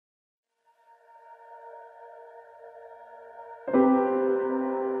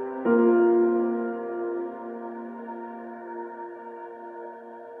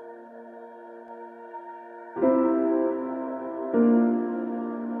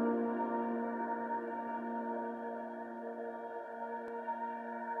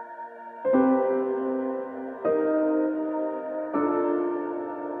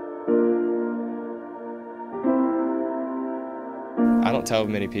don't tell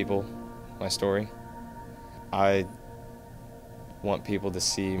many people my story. I want people to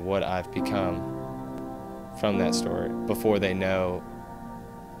see what I've become from that story before they know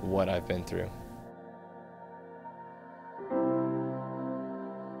what I've been through.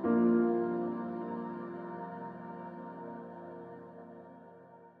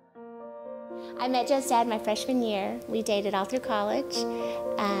 I met Joe's dad my freshman year. We dated all through college.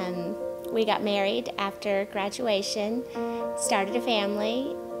 We got married after graduation, started a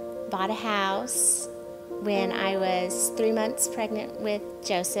family, bought a house. When I was 3 months pregnant with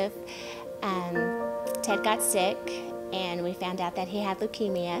Joseph, Ted got sick and we found out that he had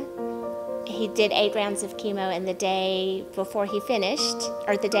leukemia. He did 8 rounds of chemo, and the day before he finished,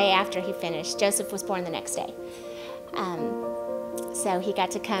 or the day after he finished, Joseph was born the next day. So he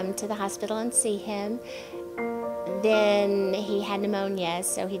got to come to the hospital and see him. Then he had pneumonia,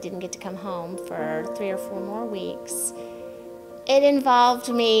 so he didn't get to come home for 3 or 4 more weeks. It involved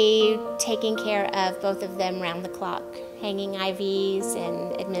me taking care of both of them round the clock, hanging IVs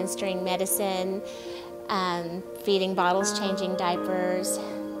and administering medicine, feeding bottles, changing diapers,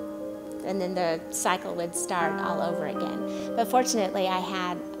 and then the cycle would start all over again. But fortunately, I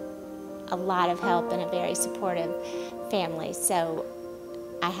had a lot of help and a very supportive family, so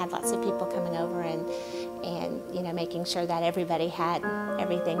I had lots of people coming over and you know, making sure that everybody had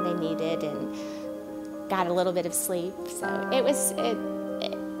everything they needed and got a little bit of sleep. So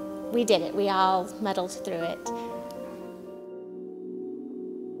we did it. We all muddled through it.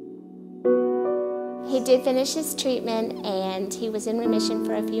 He did finish his treatment and he was in remission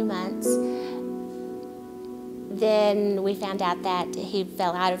for a few months. Then we found out that he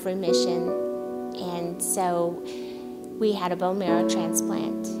fell out of remission, and so we had a bone marrow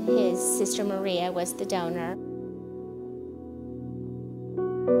transplant. His sister Maria was the donor.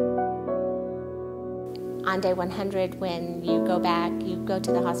 On day 100, when you go back, you go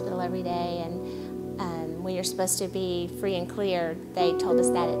to the hospital every day, and when you're supposed to be free and clear, they told us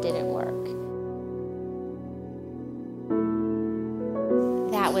that it didn't work.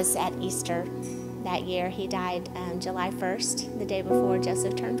 That was at Easter that year. He died July 1st, the day before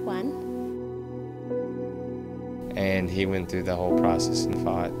Joseph turned 1. And he went through the whole process and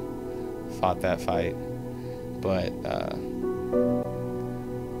fought that fight. But I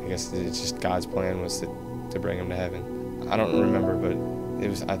guess it's just God's plan was to bring him to heaven. I don't remember, but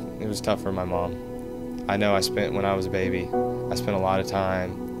it was tough for my mom. I know when I was a baby, I spent a lot of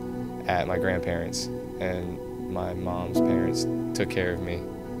time at my grandparents', and my mom's parents took care of me.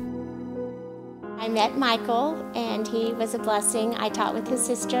 I met Michael, and he was a blessing. I taught with his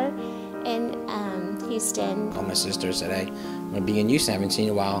sister in Houston. I called my sister and said, hey, I'm going to be in Houston. I haven't seen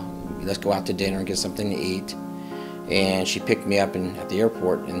you in a while. Let's go out to dinner and get something to eat. And she picked me up at the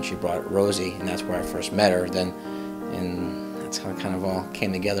airport, and she brought Rosie, and that's where I first met her. And that's how it kind of all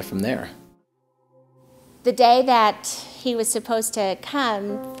came together from there. The day that he was supposed to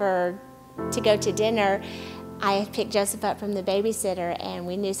come to go to dinner, I had picked Joseph up from the babysitter, and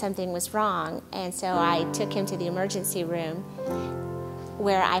we knew something was wrong. And so I took him to the emergency room,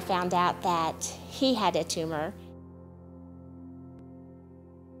 where I found out that he had a tumor.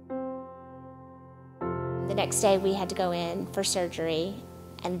 The next day we had to go in for surgery,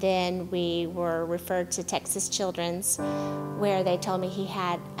 and then we were referred to Texas Children's, where they told me he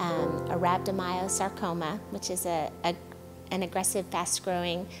had a rhabdomyosarcoma, which is an aggressive,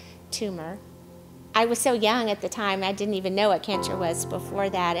 fast-growing tumor. I was so young at the time, I didn't even know what cancer was before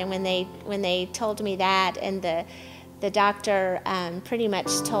that, and when they told me that, and the doctor pretty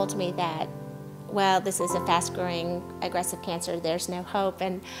much told me that, well, this is a fast-growing, aggressive cancer, there's no hope.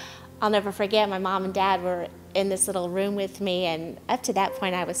 And I'll never forget, my mom and dad were in this little room with me, and up to that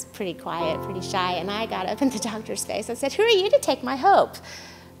point I was pretty quiet, pretty shy, and I got up in the doctor's face. I said, who are you to take my hope?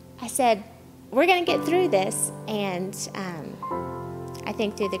 I said, we're going to get through this. And I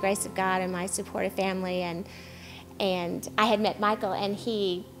think through the grace of God and my supportive family, and I had met Michael, and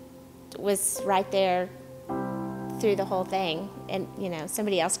he was right there through the whole thing. And you know,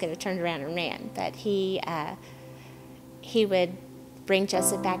 somebody else could have turned around and ran, but he would bring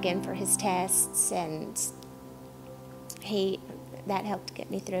Joseph back in for his tests, and that helped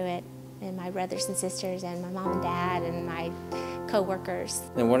get me through it, and my brothers and sisters and my mom and dad and my co-workers.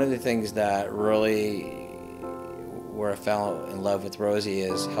 And one of the things that really, where I fell in love with Rosie,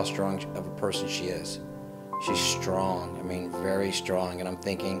 is how strong of a person she is. She's strong, I mean, very strong, and I'm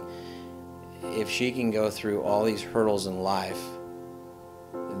thinking, if she can go through all these hurdles in life,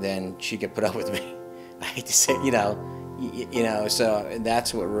 then she could put up with me. I hate to say, you know, so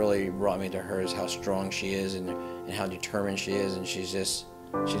that's what really brought me to her, is how strong she is and how determined she is, and she has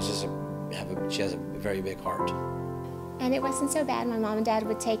a very big heart. And it wasn't so bad. My mom and dad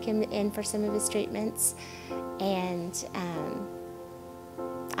would take him in for some of his treatments, and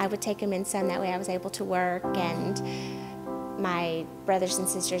I would take him in some. That way I was able to work, and my brothers and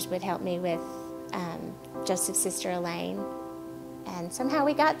sisters would help me with Joseph's sister Elaine. And somehow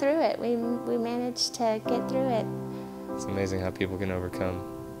we got through it. We managed to get through it. It's amazing how people can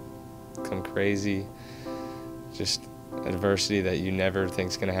overcome crazy, just adversity that you never think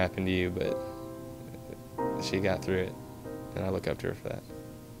is going to happen to you, but she got through it, and I look up to her for that.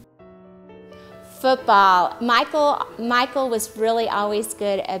 Football. Michael was really always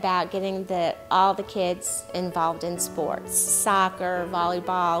good about getting all the kids involved in sports. Soccer,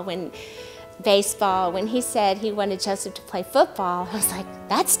 volleyball, baseball. When he said he wanted Joseph to play football, I was like,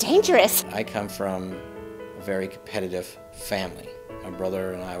 that's dangerous. I come from a very competitive family. My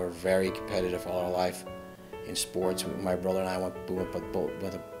brother and I were very competitive all our life in sports. My brother and I went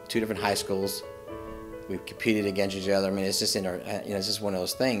with two different high schools. We competed against each other. I mean, it's just it's just one of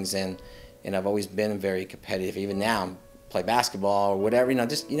those things. And I've always been very competitive. Even now, play basketball or whatever.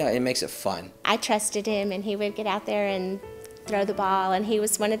 It makes it fun. I trusted him, and he would get out there and throw the ball. And he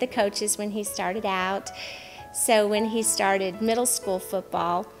was one of the coaches when he started out. So when he started middle school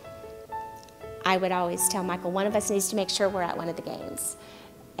football, I would always tell Michael, one of us needs to make sure we're at one of the games.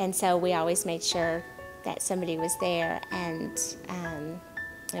 And so we always made sure that somebody was there. And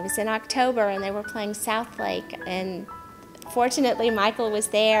it was in October, and they were playing South Lake. And fortunately, Michael was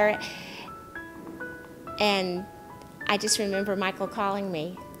there. And I just remember Michael calling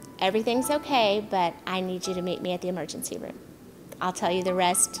me, everything's okay, but I need you to meet me at the emergency room. I'll tell you the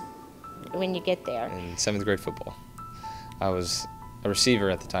rest when you get there. In 7th grade football, I was a receiver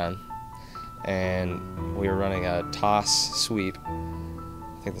at the time, and we were running a toss sweep.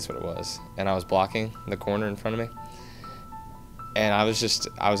 I think that's what it was. And I was blocking the corner in front of me. And I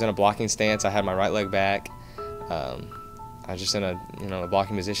was in a blocking stance. I had my right leg back. I was just in a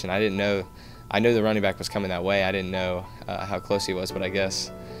blocking position. I knew the running back was coming that way. I didn't know how close he was, but I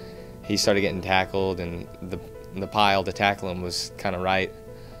guess he started getting tackled, and the pile to tackle him was kind of right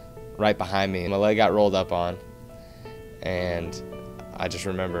behind me. My leg got rolled up on, and I just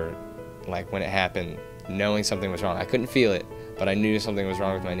remember, like, when it happened, knowing something was wrong. I couldn't feel it, but I knew something was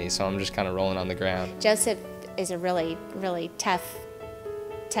wrong with my knee, so I'm just kind of rolling on the ground. Joseph is a really, really tough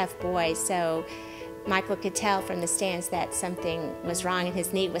boy, so Michael could tell from the stands that something was wrong and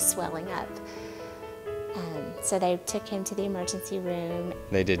his knee was swelling up. So they took him to the emergency room.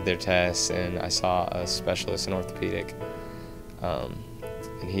 They did their tests, and I saw a specialist in orthopedic, and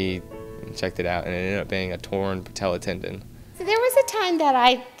he checked it out, and it ended up being a torn patella tendon. So there was a time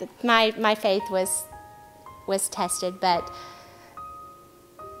that my faith was tested, but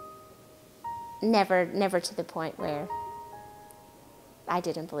never to the point where I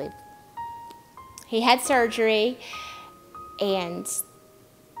didn't believe. He had surgery, and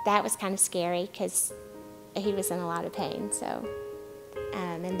that was kind of scary because he was in a lot of pain. So,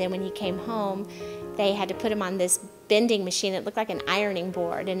 and then when he came home, they had to put him on this bending machine. It looked like an ironing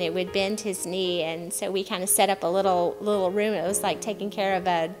board, and it would bend his knee. And so we kind of set up a little room. It was like taking care of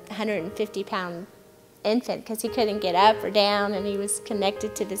a 150-pound infant because he couldn't get up or down, and he was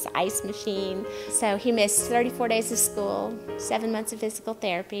connected to this ice machine. So he missed 34 days of school, 7 months of physical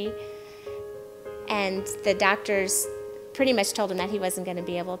therapy, and the doctors pretty much told him that he wasn't going to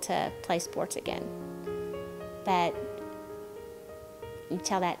be able to play sports again. But you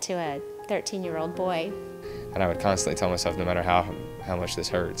tell that to a 13-year-old boy. And I would constantly tell myself, no matter how much this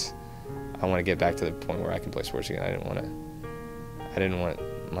hurts, I want to get back to the point where I can play sports again. I didn't want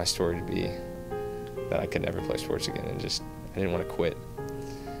my story to be that I could never play sports again, and I didn't want to quit.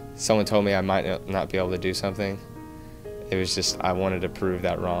 Someone told me I might not be able to do something. It was just, I wanted to prove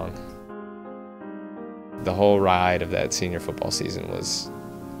that wrong. The whole ride of that senior football season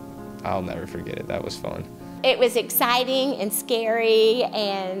I'll never forget it. That was fun. It was exciting and scary,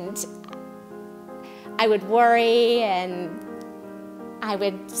 and I would worry, and I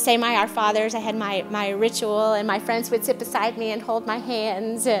would say my Our Fathers. I had my ritual, and my friends would sit beside me and hold my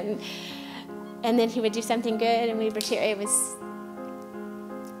hands, and then he would do something good, and we would cheer. I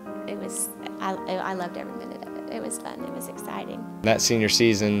loved every minute of it. It was fun. It was exciting. That senior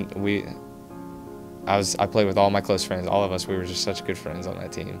season, I played with all my close friends. All of us, we were just such good friends on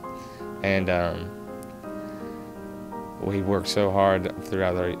that team, and we worked so hard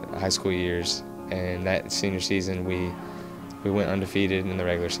throughout our high school years. And that senior season, we went undefeated in the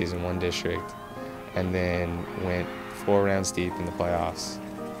regular season, won district, and then went 4 rounds deep in the playoffs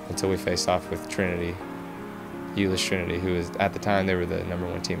until we faced off with Trinity, Euless Trinity, who was, at the time, they were the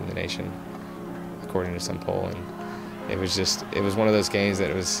 #1 team in the nation, according to some poll. And it was one of those games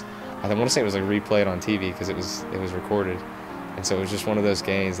that I want to say it was like replayed on TV because it was recorded, and so it was just one of those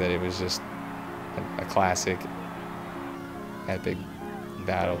games that it was just a classic, epic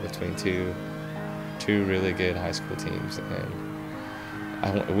battle between two really good high school teams,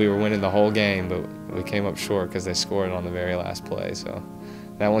 and we were winning the whole game, but we came up short because they scored on the very last play. So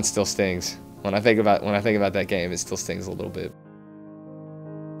that one still stings. When I think about that game, it still stings a little bit.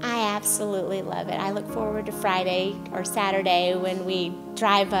 I absolutely love it. I look forward to Friday or Saturday when we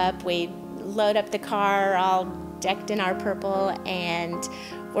drive up, we load up the car all decked in our purple, and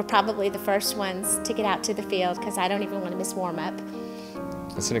we're probably the first ones to get out to the field because I don't even want to miss warm-up.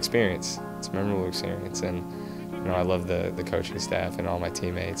 It's an experience. It's a memorable experience, and I love the coaching staff and all my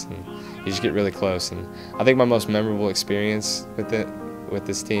teammates, and you just get really close. And I think my most memorable experience with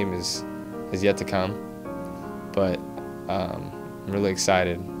this team is yet to come, but I'm really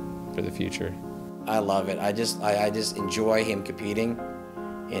excited for the future. I love it. I just enjoy him competing,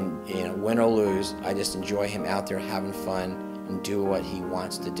 and win or lose, I just enjoy him out there having fun and do what he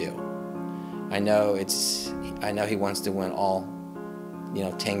wants to do. I know he wants to win all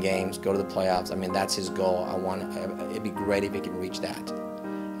 10 games, go to the playoffs. I mean, that's his goal. It'd be great if he could reach that.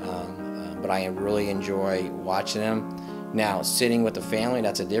 But I really enjoy watching him. Now, sitting with the family,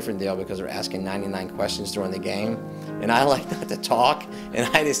 that's a different deal because they're asking 99 questions during the game. And I like not to talk, and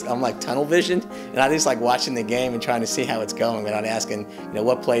I'm like tunnel visioned, and I just like watching the game and trying to see how it's going without asking,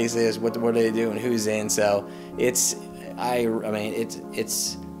 what plays is, what do they do, and who's in. So I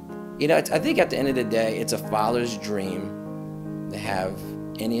think at the end of the day, it's a father's dream to have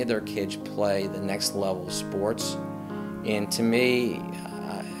any of their kids play the next level of sports. And to me,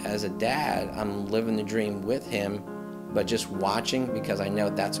 as a dad, I'm living the dream with him, but just watching because I know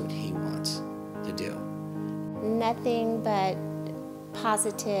that's what he wants to do. Nothing but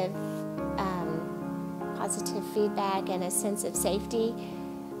positive feedback and a sense of safety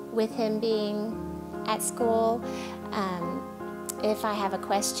with him being at school. If I have a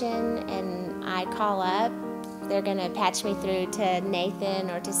question and I call up, they're going to patch me through to Nathan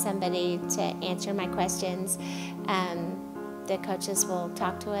or to somebody to answer my questions. The coaches will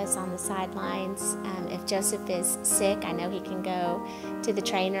talk to us on the sidelines. If Joseph is sick, I know he can go to the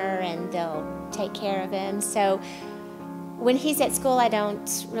trainer and they'll take care of him. So when he's at school, I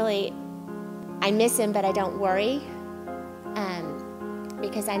miss him, but I don't worry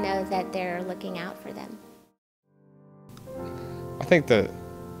because I know that they're looking out for them. I think the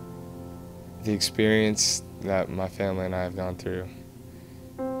experience that my family and I have gone through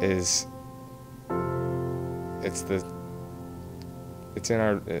it's in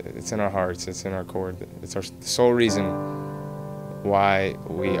our hearts, it's in our core. It's our sole reason why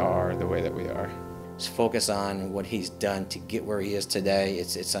we are the way that we are. Just focus on what he's done to get where he is today.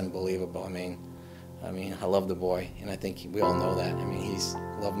 It's unbelievable. I mean, I love the boy, and I think we all know that. I mean,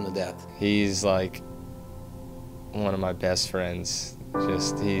 love him to death. He's like one of my best friends.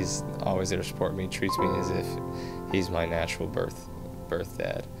 He's always there to support me. Treats me as if he's my natural birth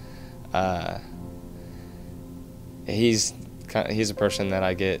dad. He's a person that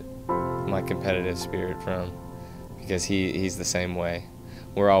I get my competitive spirit from because he's the same way.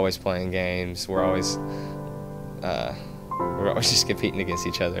 We're always playing games. We're always just competing against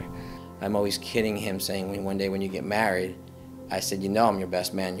each other. I'm always kidding him, saying one day when you get married, I said, I'm your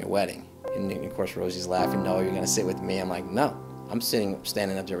best man in your wedding. And of course Rosie's laughing, no, you're going to sit with me. I'm like, no, I'm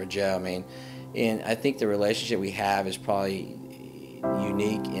standing up there with Joe. And I think the relationship we have is probably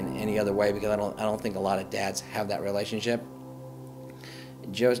unique in any other way because I don't think a lot of dads have that relationship.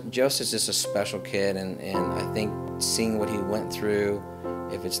 Joseph's just a special kid, and I think seeing what he went through,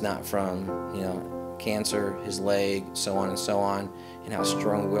 if it's not from cancer, his leg, so on and so on, and how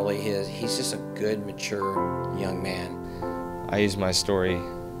strong-willed he is, he's just a good, mature young man. I use my story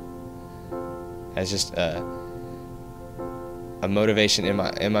as just a motivation in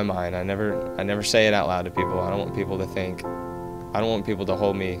my mind. I never say it out loud to people. I don't want people to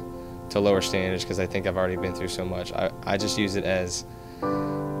hold me to lower standards because I think I've already been through so much. I just use it as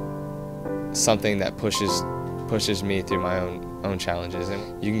something that pushes me through my own challenges.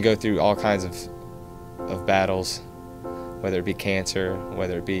 And you can go through all kinds of battles, whether it be cancer,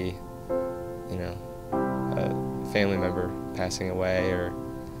 whether it be a family member passing away, or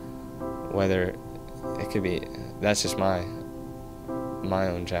whether it could be that's just my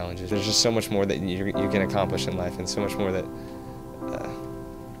own challenges. There's just so much more that you can accomplish in life, and so much more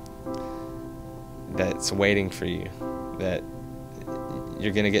that's waiting for you, that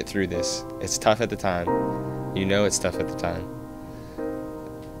you're gonna get through this. It's tough at the time. It's tough at the time.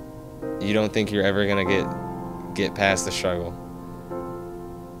 You don't think you're ever gonna get past the struggle,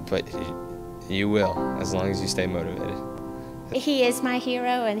 but you will, as long as you stay motivated, He is my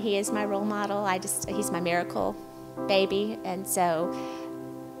hero and he is my role model. He's my miracle baby. And so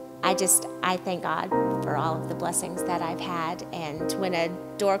I thank God for all of the blessings that I've had. And when a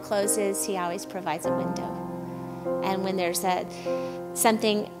door closes, he always provides a window. And when there's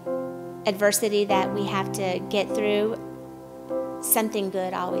adversity that we have to get through, something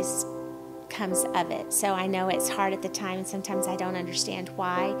good always comes of it. So I know it's hard at the time, and sometimes I don't understand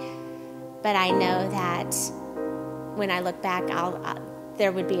why, but I know that when I look back,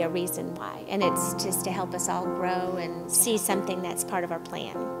 there would be a reason why, and it's just to help us all grow and see something that's part of our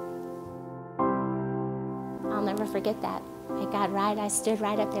plan. I'll never forget that. I stood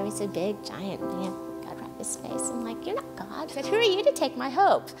right up there. He's a big, giant man. God right in his face. I'm like, you're not God. I said, who are you to take my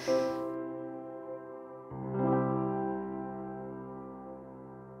hope?